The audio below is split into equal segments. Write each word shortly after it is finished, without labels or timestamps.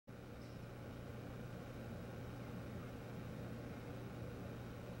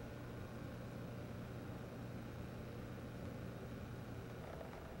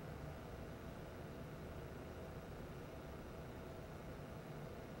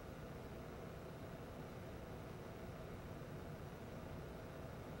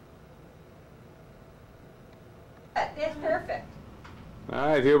That's perfect. All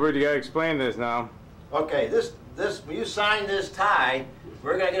right, Hubert, you gotta explain this now. Okay, this when you sign this tie,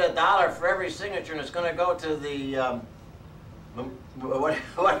 we're gonna get $1 for every signature, and it's gonna go to the what Rotary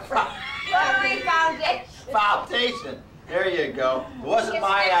Foundation. Foundation. There you go. It wasn't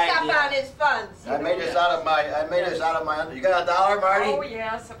my idea. Up on his funds. I made this out of my. You got $1, Marty? Oh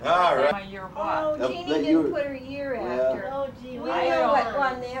yes. All right. My year what? Oh, Jeannie didn't put her year after. Oh, gee, We know what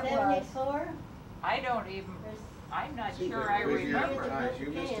one that was. 74? I don't even. I'm not sure I remember. You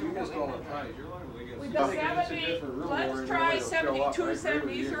missed all the ties. You're likely to We get got 70. Let's try 72,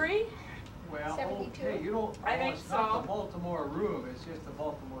 73. Well, 72. okay, you don't. I think It's not so. the Baltimore room. It's just the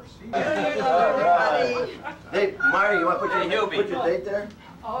Baltimore scene. All right. Hey, Marty, you want to put your date there?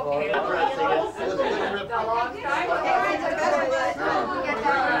 Okay. All right, The long time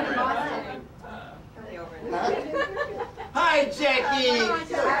Hi,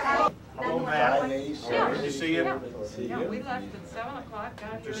 Jackie. Oh, man. Good to see you. Yeah, we left at 7 o'clock.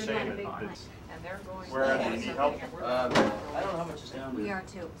 Got here Just at saying 9 it. o'clock. And they're going. Where are they? Help? I don't know how much is down there. We are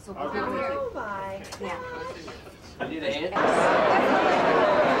too. So Okay. we're here. Oh my. Yeah. You need a hand?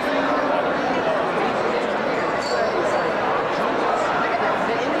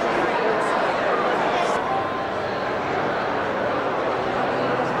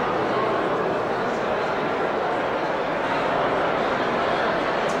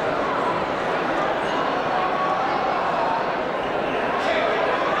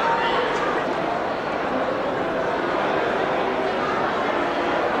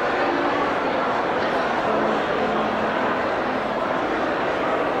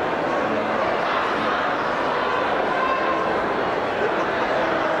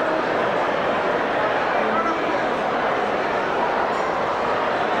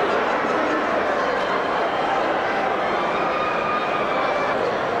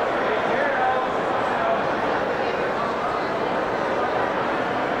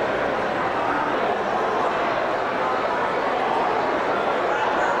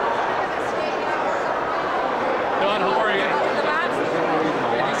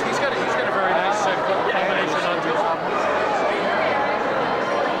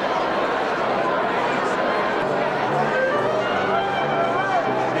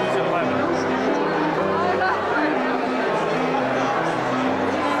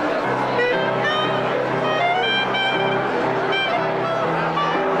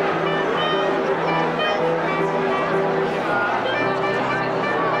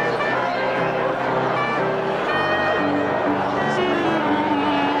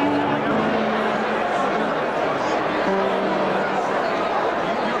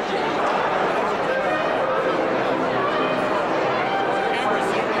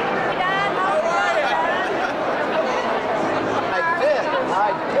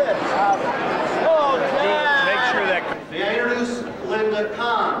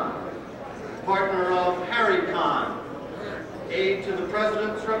 Partner of Harry Kahn, aide to the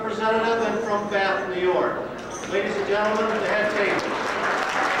President's representative, and from Bath, New York. Ladies and gentlemen, the head table.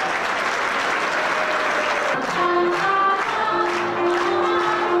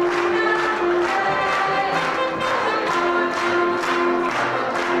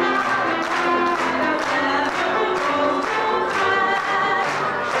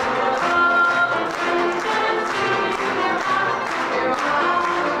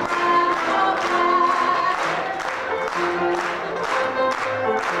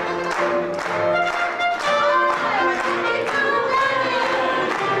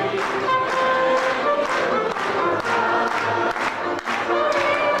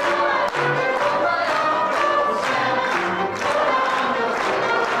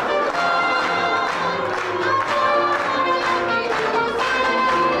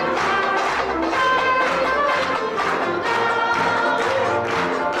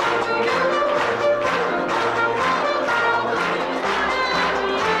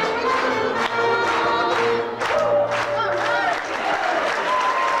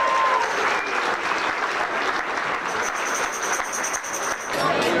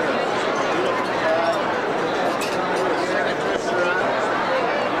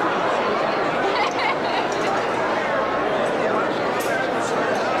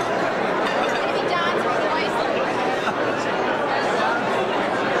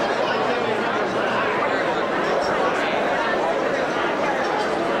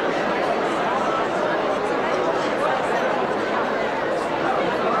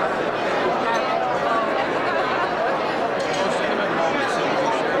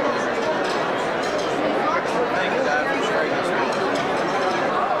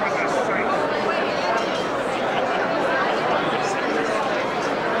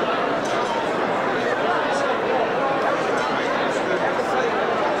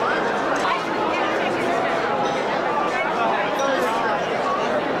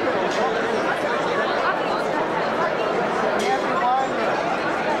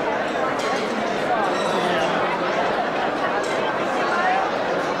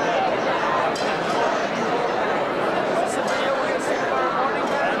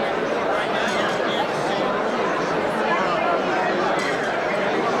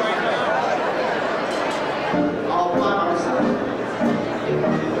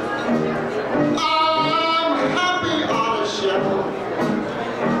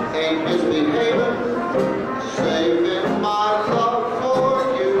 misbehaving, saving my love for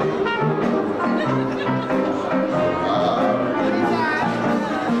you.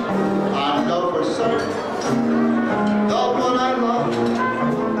 I know for certain the one I love.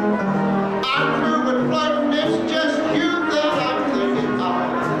 I'm through with flirting, it's just you that I'm thinking of.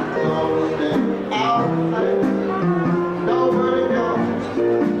 Don't stay out there, nowhere to go.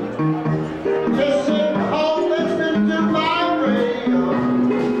 Just sit home, listen to my radio.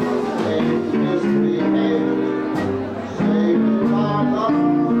 Ain't misbehaving, saving my love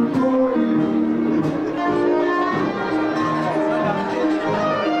for you.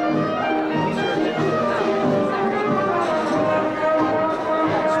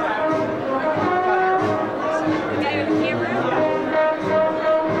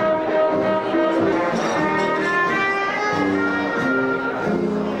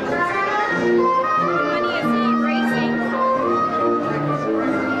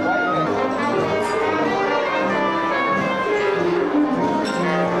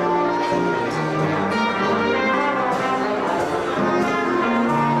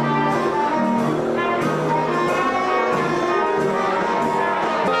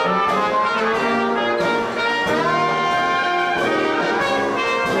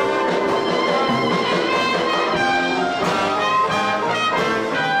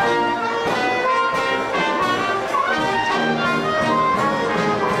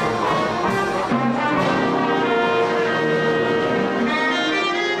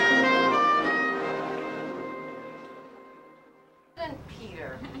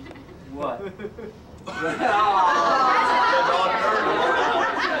 Peter. What? For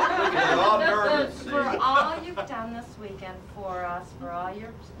all you've done this weekend for us, for all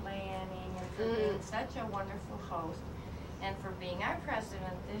your planning, and for being such a wonderful host, and for being our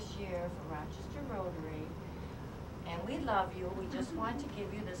president this year for Rochester Rotary. And we love you. We just want to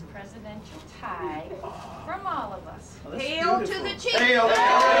give you this presidential tie from all of us. Oh, Hail to the chief! Hail!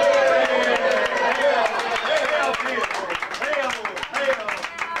 Hail!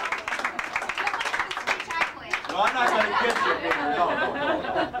 No, I'm not going to kiss you. No.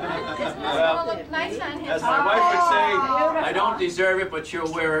 Well, look nice on his As my wife would say, I don't deserve it, but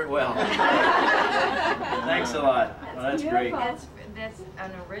you'll wear it well. Thanks a lot. Well, that's great. That's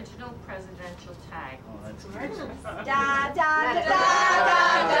an original presidential tie. Oh, that's great. Da da da da da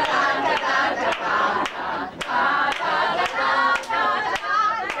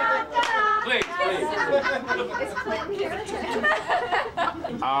Please, please.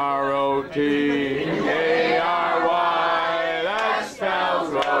 R-O-T-A-R-Y, that spells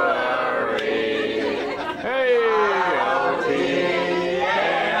Rotary. Hey, O-T-A-R-Y,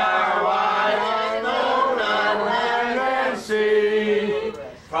 unknown land and sea.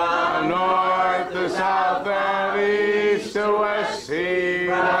 From north to south and east to west, sea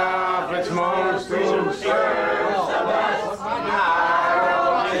of its most to serve the best.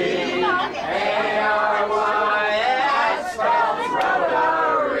 R-O-T-A-R-Y, that spells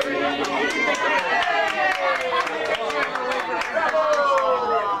Rotary.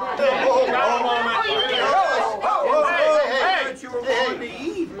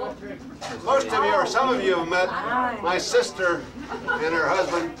 Most of you, or some of you, have met my sister and her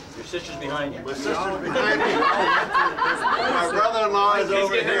husband. Your sister's behind you. My sister's behind me. My brother-in-law is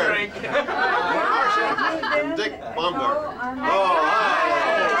over here. Marcia and Dick Baumgart. Oh, hi.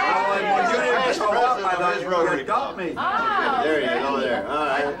 Past president of his Rotary Club. There you go, there. All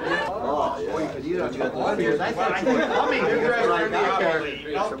right. Oh,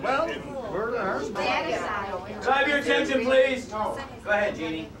 Can I have your attention, please? Go ahead,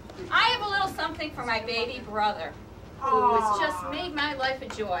 Jeannie. I have a little something for my baby brother, who has just made my life a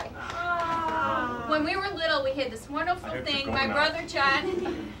joy. When we were little, we had this wonderful thing my brother John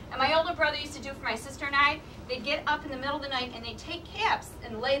and my older brother used to do for my sister and I. They'd get up in the middle of the night and they'd take caps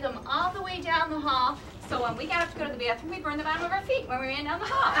and lay them all the way down the hall. So when we got up to go to the bathroom, we'd burn the bottom of our feet when we ran down the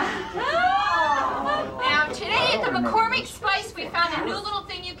hall. Now today at the McCormick Spice, we found a new little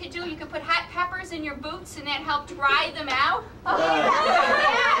thing you could do. You could put hot peppers in your boots and that helped dry them out.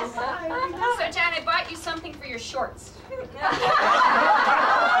 Yes. So John, I bought you something for your shorts. I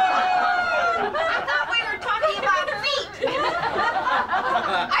thought we were talking about feet.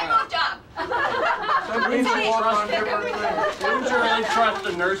 I moved up. Wouldn't you really trust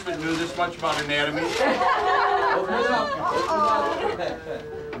a nurse that knew this much about anatomy?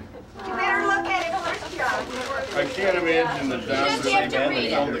 You better look at it first, John. I can't imagine the Just have to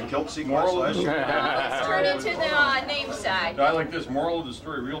read it. The kilt sequence last year. Let's turn it to the name side. I like this. Moral of the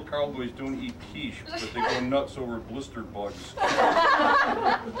story, real cowboys don't eat quiche, but they go nuts over blistered bugs.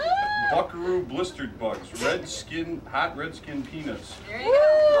 Buckaroo blistered bugs. Hot red skin peanuts. There you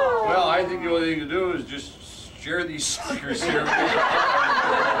go. Well, think the only thing to do is just share these suckers here.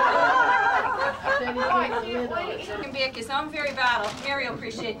 Can be at his own very bottle. Mary will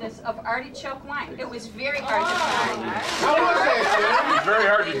appreciate this, of artichoke wine. It was very hard to find. How was that, It's very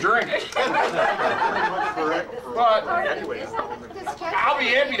hard to drink. But I'll be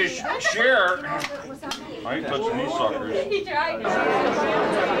happy to share. I ain't touching these suckers. He tried.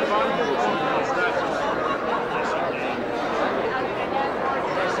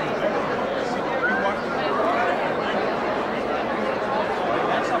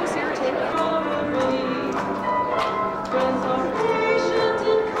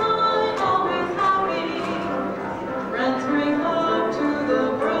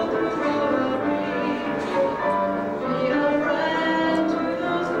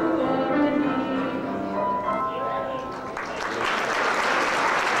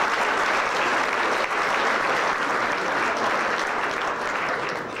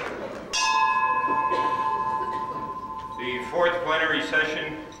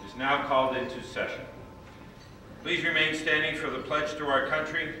 Now called into session. Please remain standing for the pledge to our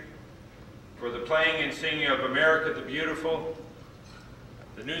country, for the playing and singing of America the Beautiful,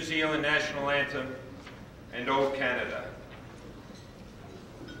 the New Zealand National Anthem, and Old Canada.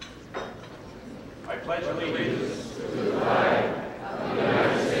 I pledge allegiance to the flag of the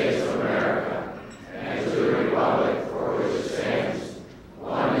United States of America and to the republic for which it stands,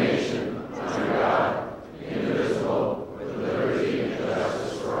 one nation, under God, indivisible, with liberty and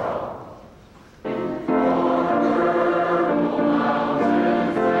justice for all.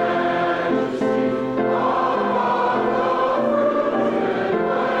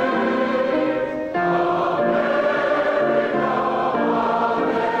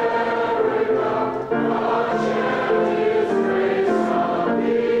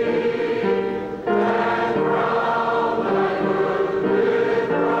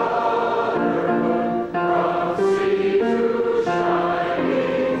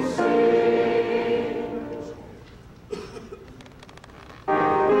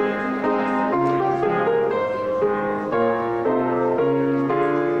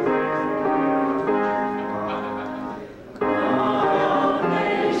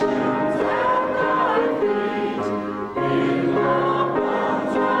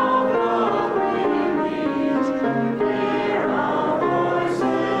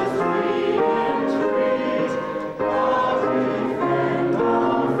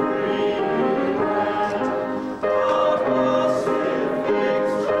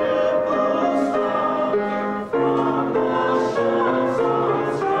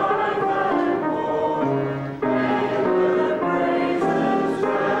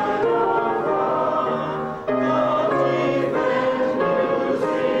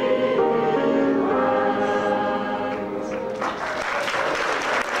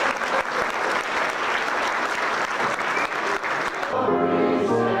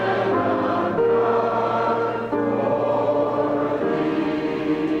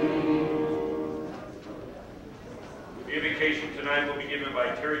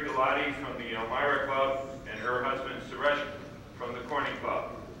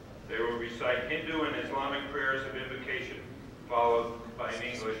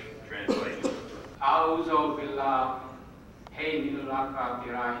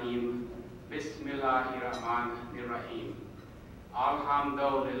 Bismillahirrahmanirrahim.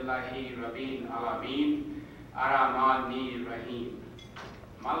 Alhamdulillahi Rabbil Alamin. Ar-Rahmanir-Rahim.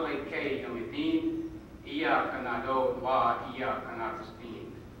 Maliki Yawmiddin. Iyyaka na'budu wa iyyaka nasta'in.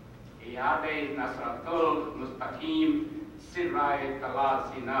 Ihdinas siratal mustaqim. Siratal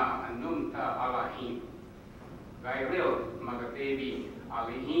ladzina an'amta 'alaihim. Ghairil maghdubi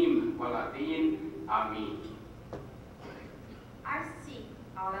 'alaihim waladdallin. Amin. I seek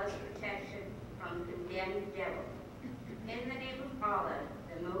Allah's protection from condemned devil. In the name of Allah,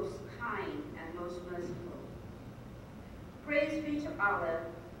 the most kind and most merciful. Praise be to Allah,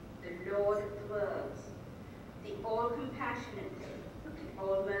 the Lord of the worlds, the all-compassionate, the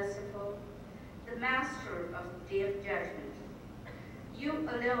all-merciful, the master of the day of judgment. You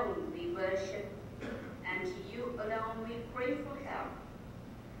alone we worship, and to you alone we pray for help.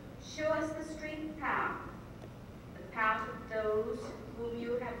 Show us the straight path, the path of those whom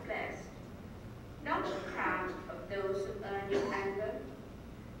you have blessed, not the path of those who earn your anger,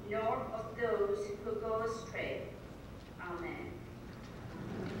 nor of those who go astray. Amen.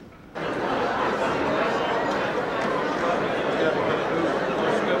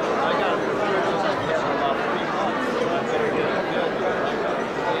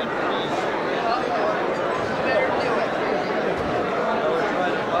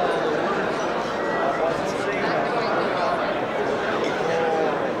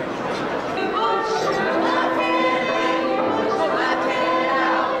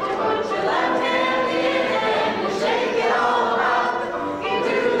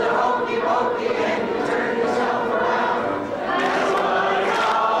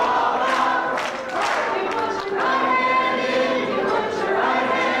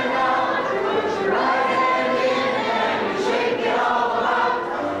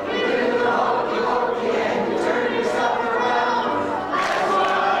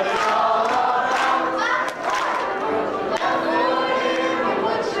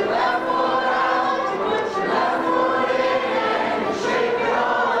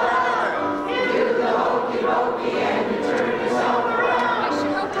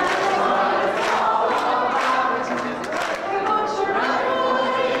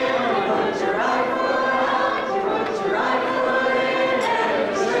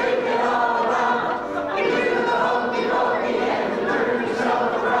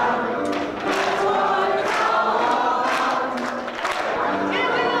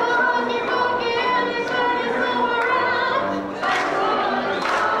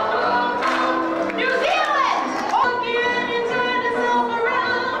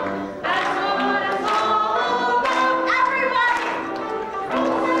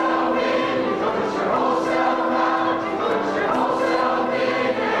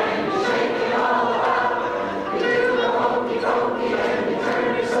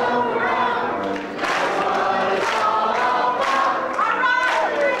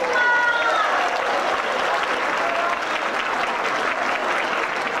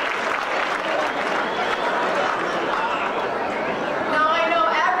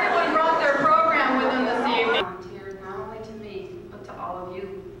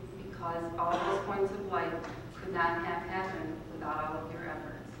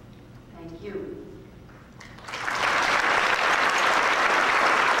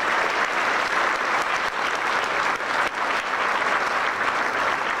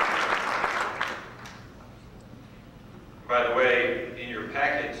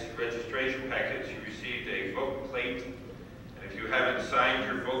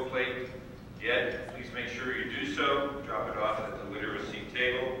 yet, please make sure you do so. Drop it off at the literacy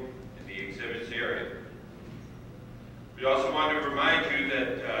table in the exhibits area. We also want to remind you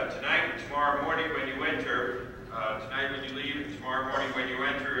that tonight and tomorrow morning when you enter, tonight when you leave and tomorrow morning when you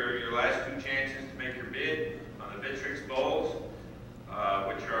enter are your last two chances to make your bid on the Vitrix bowls,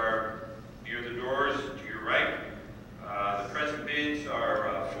 which are near the doors to your right. The present bids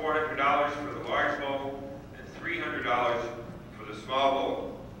are $400 for the large bowl and $300 for the small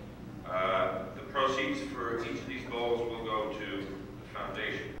bowl. The proceeds for each of these bowls will go to the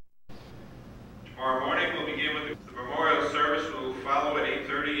foundation. Tomorrow morning we'll begin with the memorial service. Will follow at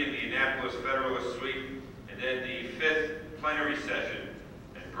 8:30 in the Annapolis Federalist Suite, and then the 5th plenary session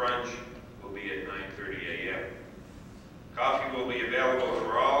and brunch will be at 9:30 a.m. Coffee will be available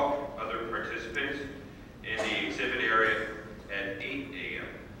for all other participants in the exhibit area at 8 a.m.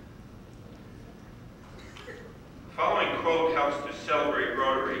 The following quote helps to celebrate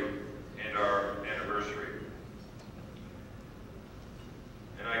Rotary and our anniversary.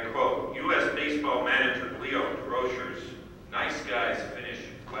 And I quote, U.S. baseball manager Leo DeRocher's "Nice guys finish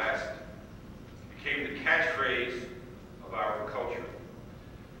last" became the catchphrase of our culture.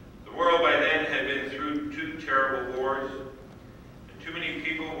 The world by then had been through 2 terrible wars, and too many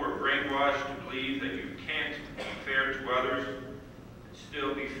people were brainwashed to believe that you can't be fair to others and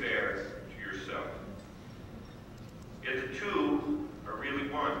still be fair to yourself. Yet the two are really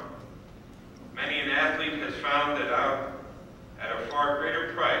one. Many an athlete has found that out at a far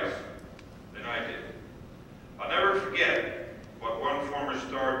greater price than I did. I'll never forget what one former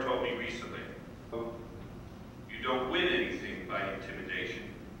star told me recently. You don't win anything by intimidation,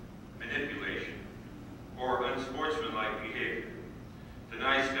 manipulation, or unsportsmanlike behavior. The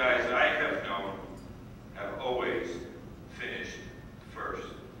nice guys I have known have always finished first.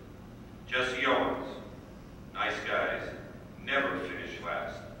 Jesse Owens, nice guys, never finished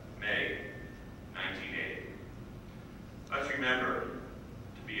last. May 1980. Let's remember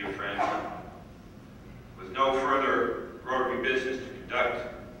to be a friend. With no further Rotary business to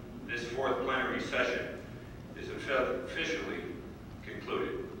conduct, this 4th plenary session is officially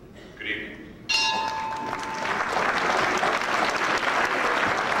concluded. Good evening.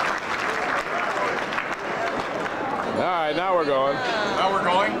 All right, now we're going. Now we're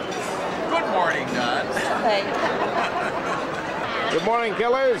going. Good morning, Don. Good morning,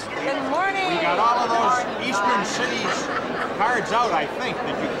 killers. Good morning. We got all of those Eastern cities cards out, I think.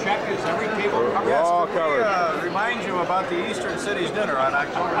 Did you check? Is every table covered? We're all covered. Remind you about the Eastern Cities dinner on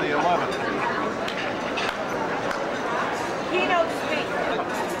October the 11th. Keynote speaker.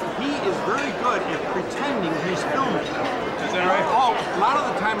 He is very good at pretending he's filming. Is that right? Oh, a lot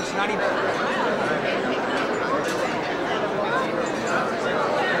of the time it's not even...